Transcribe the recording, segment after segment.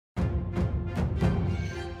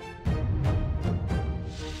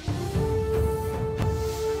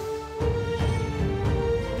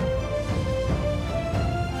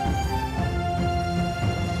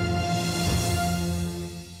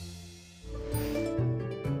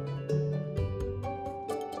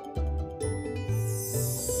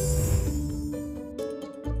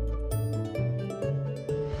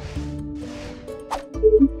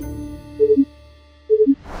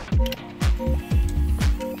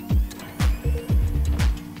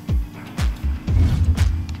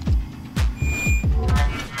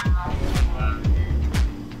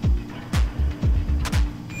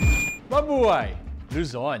Mabuhay,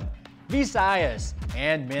 Luzon, Visayas,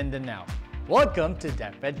 and Mindanao. Welcome to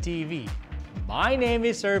DepEd TV. My name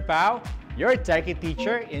is Sir Pao, your techie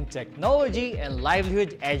teacher in technology and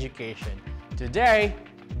livelihood education. Today,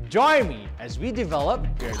 join me as we develop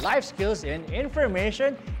your life skills in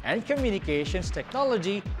information and communications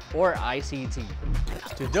technology, or ICT.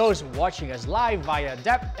 To those watching us live via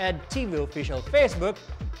DepEd TV official Facebook,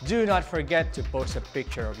 do not forget to post a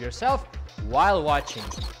picture of yourself while watching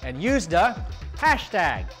and use the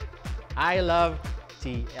hashtag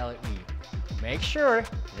 #ILoveTLE. Make sure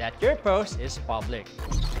that your post is public.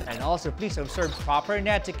 And also please observe proper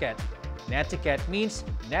netiquette. Netiquette means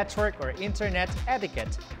network or internet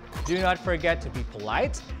etiquette. Do not forget to be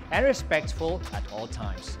polite and respectful at all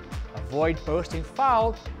times. Avoid posting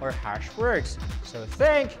foul or harsh words, so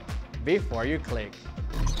think before you click.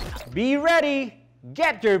 Be ready!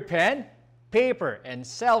 Get your pen, paper, and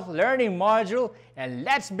self-learning module, and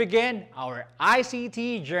let's begin our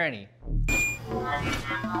ICT journey.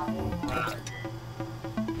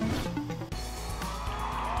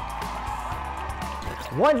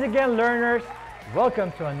 Once again, learners,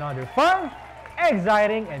 welcome to another fun,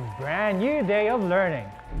 exciting, and brand new day of learning.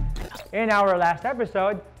 In our last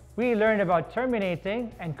episode, we learned about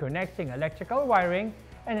terminating and connecting electrical wiring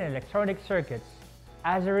and electronic circuits.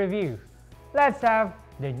 As a review, let's have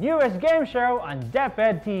the newest game show on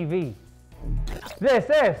DepEd TV. This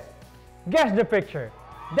is Guess the Picture,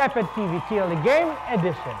 DepEd TV TLE Game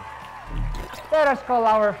Edition. Let us call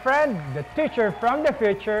our friend, the teacher from the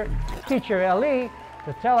future, Teacher LE,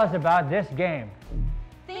 to tell us about this game.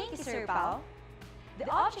 Thank you, Sir Pao. The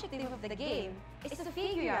objective of the game is to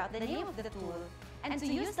figure out the name of the tool and to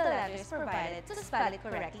use the letters provided to spell it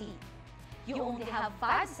correctly. You only have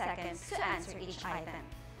 5 seconds to answer each item.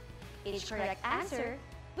 Each correct answer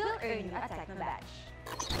will earn you a Techno badge.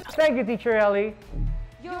 Thank you, Teacher LE.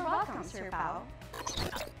 You're welcome, Sir Pao.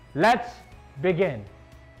 Let's begin.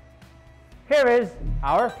 Here is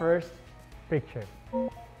our first picture.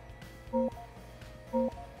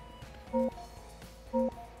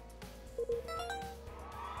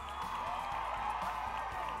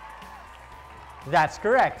 That's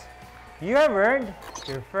correct. You have earned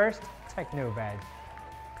your first Techno badge.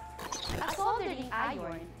 A soldering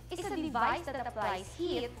iron is a device that applies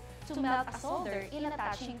heat to melt a solder in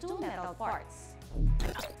attaching two metal parts.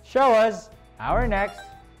 Show us our next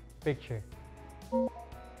picture.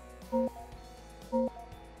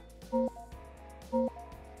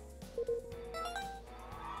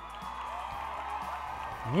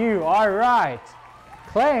 You are right.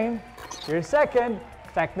 Claim your second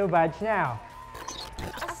Techno badge now.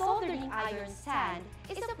 A soldering iron stand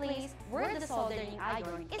is a place where the soldering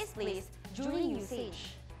iron is placed during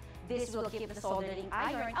usage. This will keep the soldering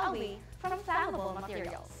iron away from flammable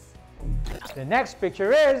materials. The next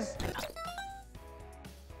picture is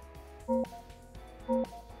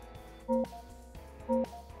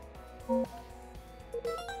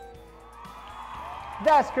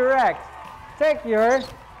that's correct. Take your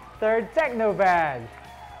third Techno badge.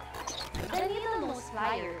 The needle nose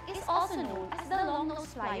plier is also known as the long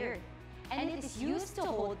nose plier, and it is used to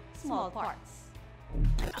hold small parts.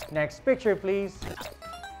 Next picture, please.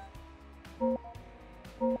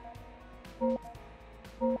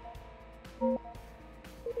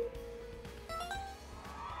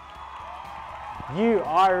 You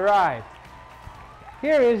are right.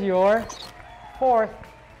 Here is your fourth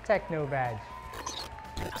Techno badge.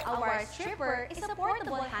 A wire stripper is a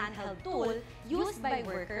portable handheld tool used by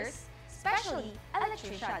workers, especially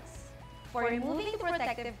electricians, for removing the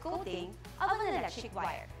protective coating of an electric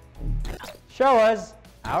wire. Show us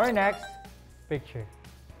our next picture.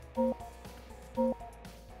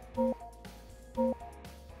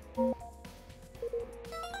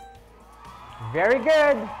 Very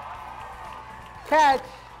good. Catch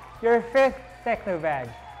your fifth Techno badge.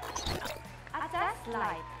 A test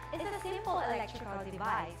light is a simple electrical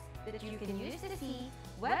device that you can use to see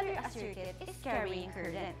whether a circuit is carrying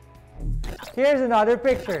current. Here's another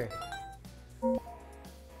picture.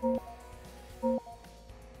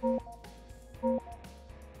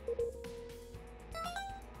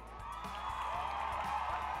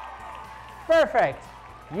 Perfect.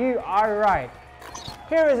 You are right.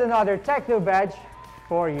 Here is another Techno badge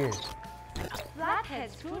for you.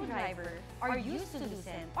 Flathead screwdriver are used to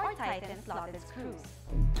loosen or tighten slotted screws.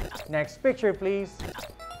 Next picture, please.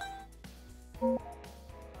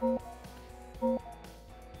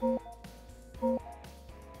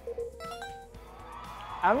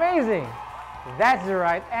 Amazing! That's the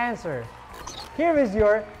right answer. Here is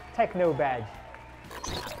your Techno badge.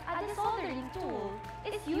 A desoldering tool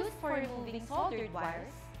is used for removing soldered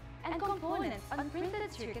wires, and components on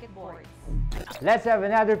printed circuit boards. Let's have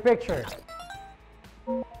another picture.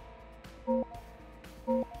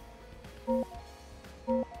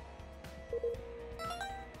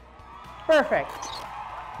 Perfect.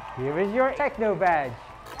 Here is your Techno badge.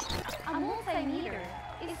 A multimeter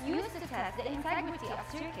is used to test the integrity of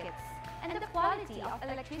circuits and the quality of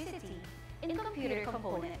electricity in computer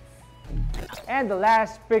components. And the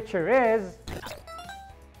last picture is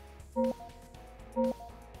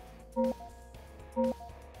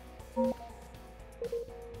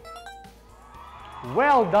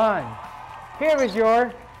well done. Here is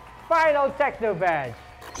your final Techno badge.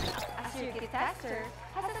 A circuit tester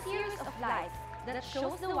has a series of lights that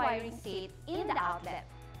shows the wiring state in the outlet,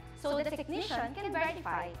 so the technician can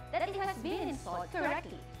verify that it has been installed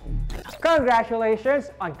correctly. Congratulations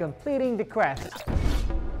on completing the quest.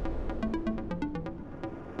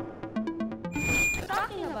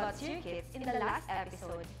 Talking about circuits in the last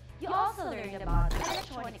episode, you also learned about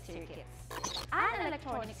electronic circuits. An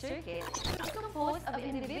electronic circuit is composed of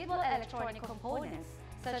individual electronic components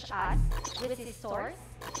such as resistors,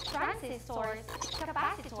 transistors,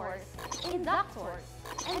 capacitors, inductors,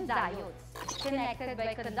 and diodes, connected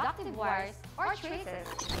by conductive wires or traces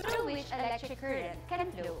through which electric current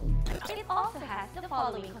can flow. It also has the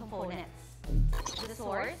following components: the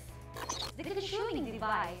source, the consuming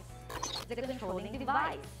device, the controlling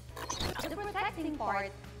device, the protecting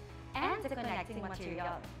part, and the connecting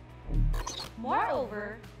material.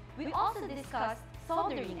 Moreover, we also discussed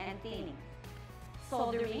soldering and cleaning.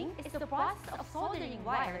 Soldering is the process of soldering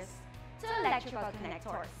wires to electrical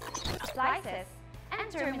connectors, splices, and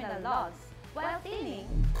terminal lugs, while cleaning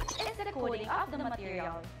is the coating of the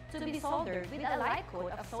material to be soldered with a light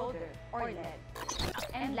coat of solder or lead.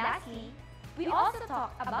 And lastly, we also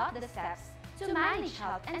talked about the steps to manage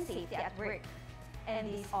health and safety at work. And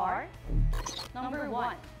these are: number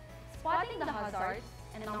 1, spotting the hazards,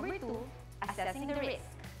 and number 2, assessing the risk.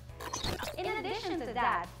 In addition to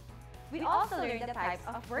that, we also learned the types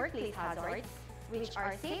of workplace hazards, which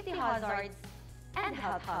are safety hazards and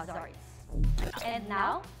health hazards. And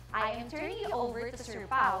now, I am turning you over to Sir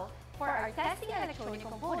Paolo for our Testing Electronic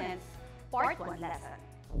Components Part 1 lesson.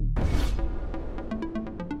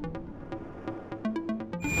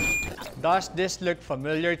 Does this look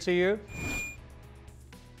familiar to you?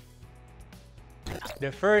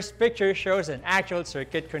 The first picture shows an actual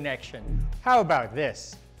circuit connection. How about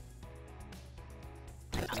this?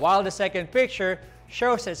 While the second picture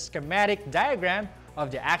shows a schematic diagram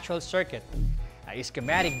of the actual circuit. A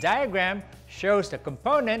schematic diagram shows the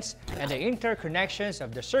components and the interconnections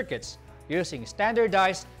of the circuits using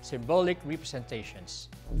standardized symbolic representations.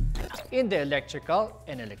 In the electrical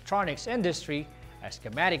and electronics industry, a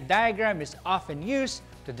schematic diagram is often used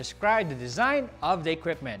to describe the design of the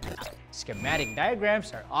equipment. Schematic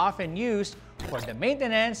diagrams are often used for the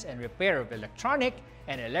maintenance and repair of electronic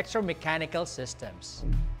and electromechanical systems.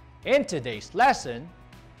 In today's lesson,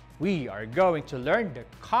 we are going to learn the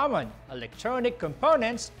common electronic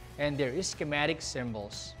components and their schematic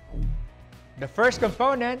symbols. The first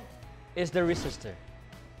component is the resistor.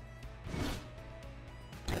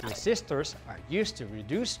 Resistors are used to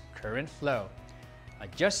reduce current flow,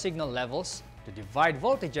 adjust signal levels, to divide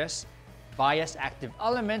voltages, bias active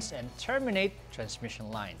elements, and terminate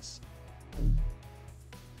transmission lines.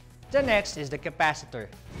 The next is the capacitor.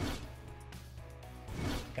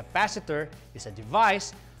 Capacitor is a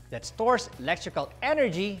device that stores electrical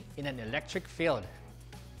energy in an electric field.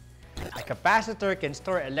 A capacitor can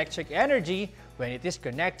store electric energy when it is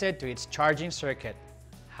connected to its charging circuit.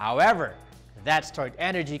 However, that stored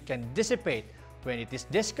energy can dissipate when it is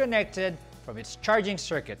disconnected from its charging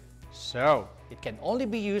circuit, so it can only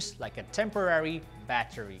be used like a temporary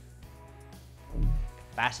battery.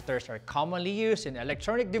 Capacitors are commonly used in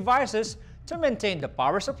electronic devices to maintain the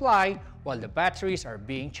power supply while the batteries are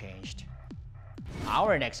being changed.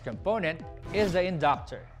 Our next component is the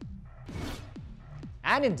inductor.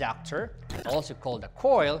 An inductor, also called a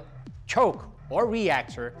coil, choke, or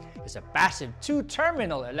reactor, is a passive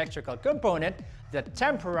two-terminal electrical component that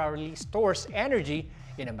temporarily stores energy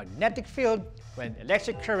in a magnetic field when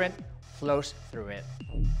electric current flows through it.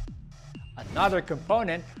 Another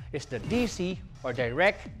component is the DC, or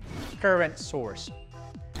direct current source.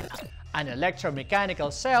 An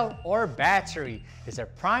electromechanical cell or battery is a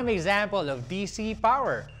prime example of DC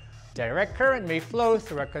power. Direct current may flow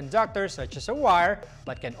through a conductor such as a wire,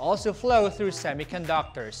 but can also flow through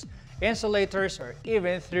semiconductors, insulators, or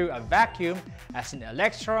even through a vacuum as in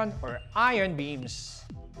electron or ion beams.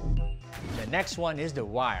 The next one is the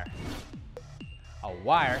wire. A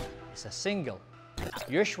wire is a single,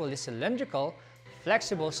 usually cylindrical,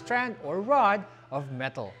 flexible strand or rod of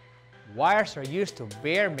metal. Wires are used to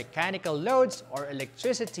bear mechanical loads or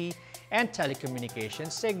electricity and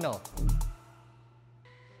telecommunications signal.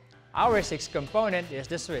 Our sixth component is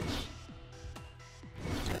the switch.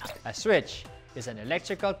 A switch is an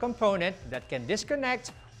electrical component that can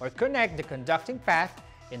disconnect or connect the conducting path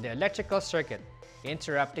in the electrical circuit,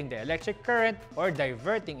 interrupting the electric current or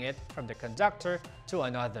diverting it from the conductor to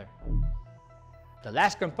another. The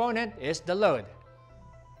last component is the load.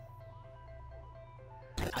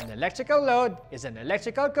 An electrical load is an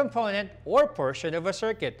electrical component or portion of a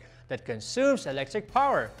circuit that consumes electric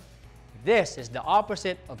power. This is the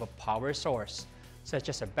opposite of a power source, such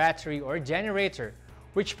as a battery or generator,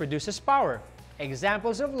 which produces power.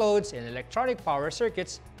 Examples of loads in electronic power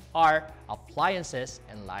circuits are appliances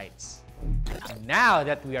and lights. Now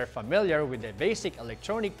that we are familiar with the basic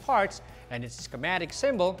electronic parts and its schematic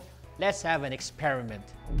symbol, let's have an experiment.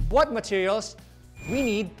 What materials we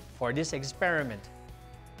need for this experiment?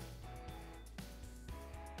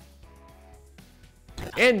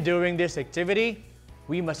 In doing this activity,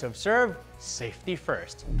 we must observe safety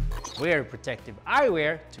first. Wear protective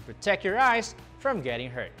eyewear to protect your eyes from getting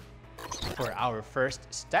hurt. For our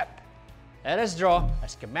first step, let us draw a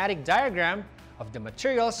schematic diagram of the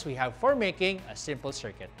materials we have for making a simple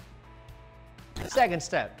circuit. Second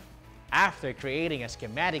step, after creating a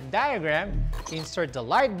schematic diagram, insert the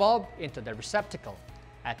light bulb into the receptacle.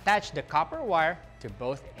 Attach the copper wire to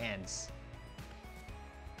both ends.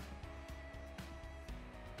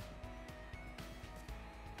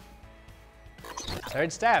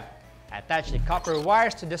 Third step, attach the copper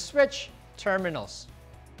wires to the switch terminals.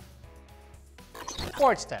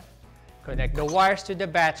 Fourth step, connect the wires to the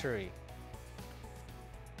battery.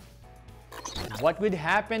 What would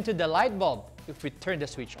happen to the light bulb if we turn the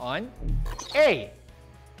switch on? A.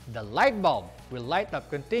 The light bulb will light up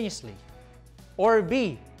continuously. Or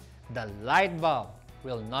B. The light bulb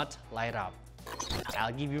will not light up.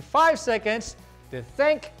 I'll give you 5 seconds to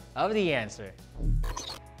think of the answer.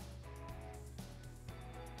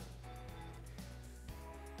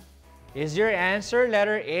 Is your answer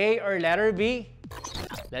letter A or letter B?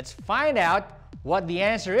 Let's find out what the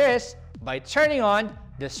answer is by turning on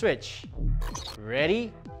the switch.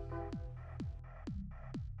 Ready?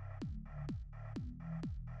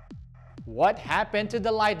 What happened to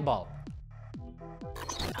the light bulb?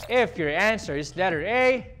 If your answer is letter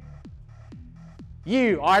A,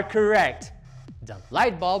 you are correct. The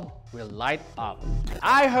light bulb will light up.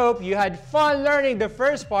 I hope you had fun learning the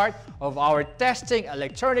first part of our testing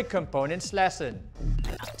electronic components lesson.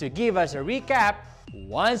 To give us a recap,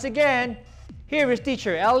 once again, here is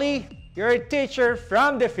Teacher Ellie, your teacher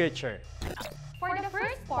from the future. For the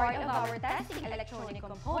first part of our testing electronic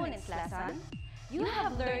components lesson, you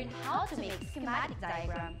have learned how to make schematic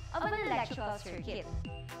diagram of an electrical circuit.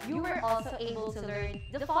 You were also able to learn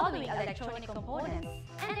the following electronic components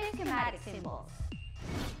and their schematic symbols: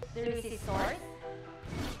 the resistors,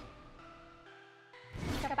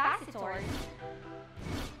 capacitors,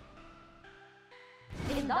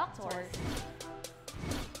 inductors,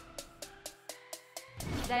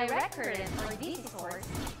 direct current or DC source,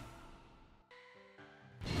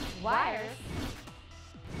 wires,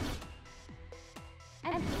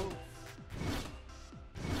 and loops.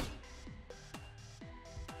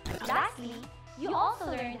 Lastly, you also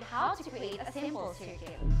learned how to create a simple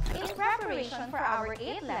circuit. In preparation for our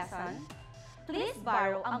 8th lesson, please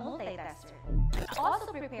borrow a multi-tester.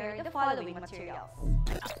 Also prepare the following materials: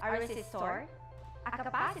 a resistor, a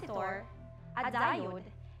capacitor, a diode,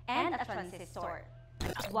 and a transistor.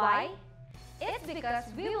 Why? It's because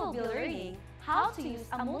we will be learning how to use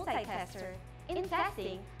a multi-tester in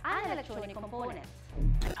testing an electronic component.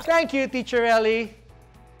 Thank you, Teacher Ellie.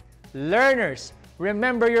 Learners,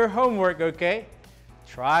 remember your homework, okay?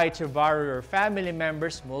 Try to borrow your family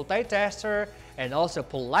member's multi-tester and also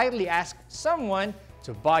politely ask someone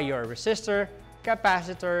to buy your resistor,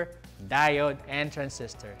 capacitor, diode, and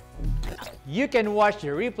transistor. You can watch the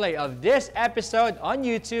replay of this episode on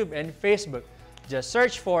YouTube and Facebook. Just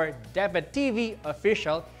search for DepEd TV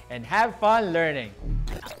Official and have fun learning.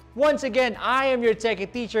 Once again, I am your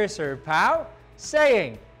techie teacher, Sir Paolo,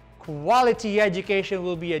 saying quality education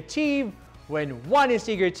will be achieved when one is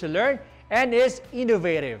eager to learn and is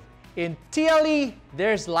innovative. In TLE,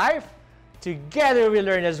 there's life. Together we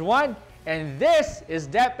learn as one. And this is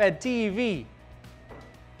DepEd TV.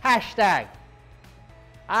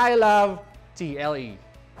 #I love TLE.